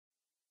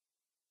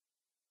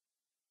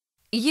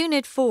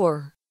Unit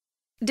 4,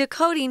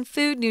 Decoding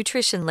Food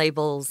Nutrition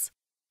Labels,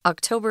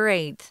 October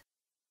 8th.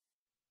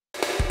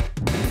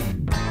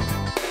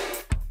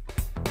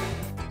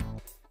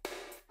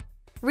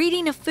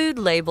 Reading a food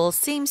label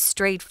seems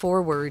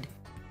straightforward,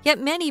 yet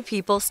many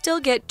people still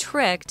get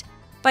tricked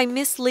by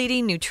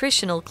misleading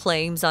nutritional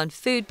claims on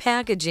food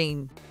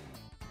packaging.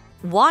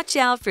 Watch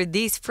out for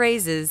these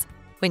phrases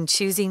when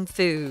choosing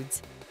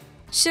foods.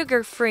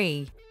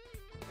 Sugar-free.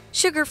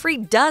 Sugar-free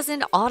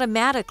doesn't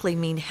automatically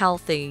mean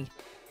healthy.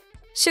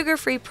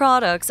 Sugar-free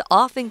products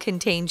often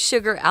contain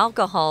sugar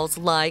alcohols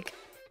like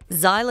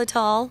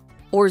xylitol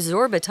or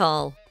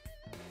sorbitol,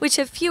 which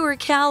have fewer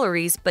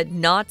calories but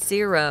not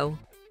zero.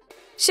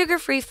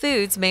 Sugar-free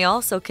foods may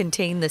also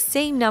contain the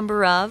same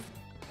number of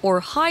or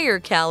higher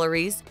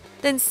calories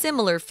than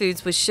similar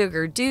foods with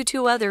sugar due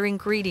to other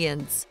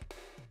ingredients.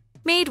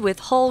 Made with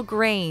whole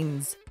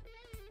grains.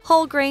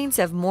 Whole grains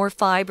have more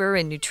fiber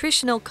and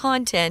nutritional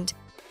content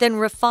than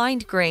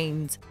refined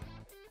grains.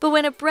 But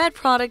when a bread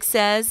product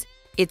says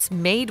it's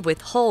made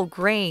with whole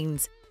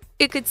grains,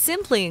 it could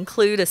simply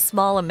include a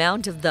small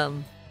amount of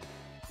them.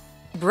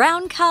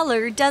 Brown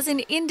color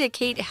doesn't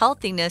indicate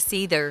healthiness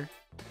either,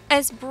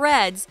 as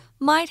breads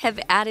might have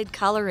added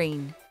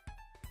coloring.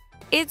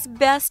 It's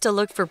best to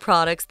look for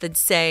products that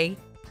say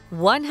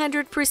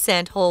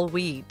 100% whole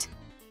wheat.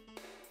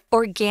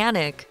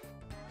 Organic.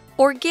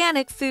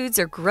 Organic foods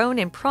are grown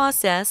and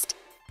processed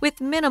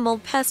with minimal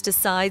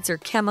pesticides or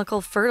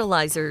chemical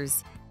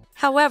fertilizers.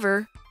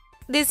 However,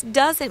 this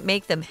doesn't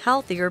make them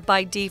healthier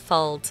by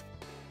default.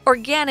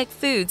 Organic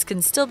foods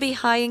can still be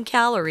high in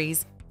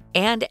calories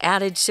and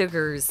added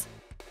sugars.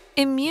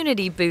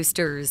 Immunity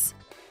boosters.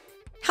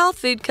 Health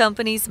food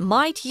companies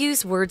might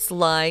use words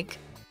like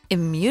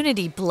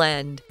immunity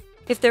blend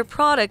if their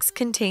products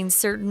contain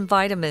certain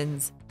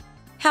vitamins.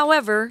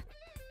 However,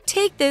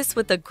 take this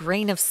with a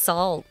grain of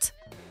salt.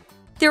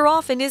 There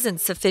often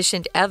isn't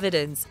sufficient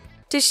evidence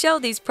to show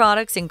these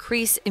products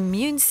increase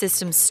immune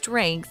system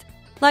strength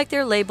like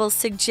their labels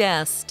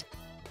suggest.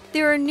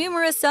 There are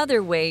numerous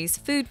other ways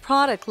food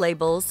product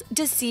labels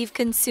deceive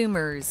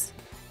consumers.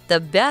 The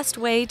best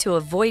way to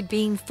avoid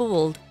being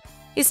fooled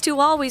is to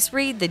always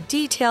read the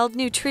detailed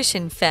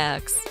nutrition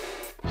facts.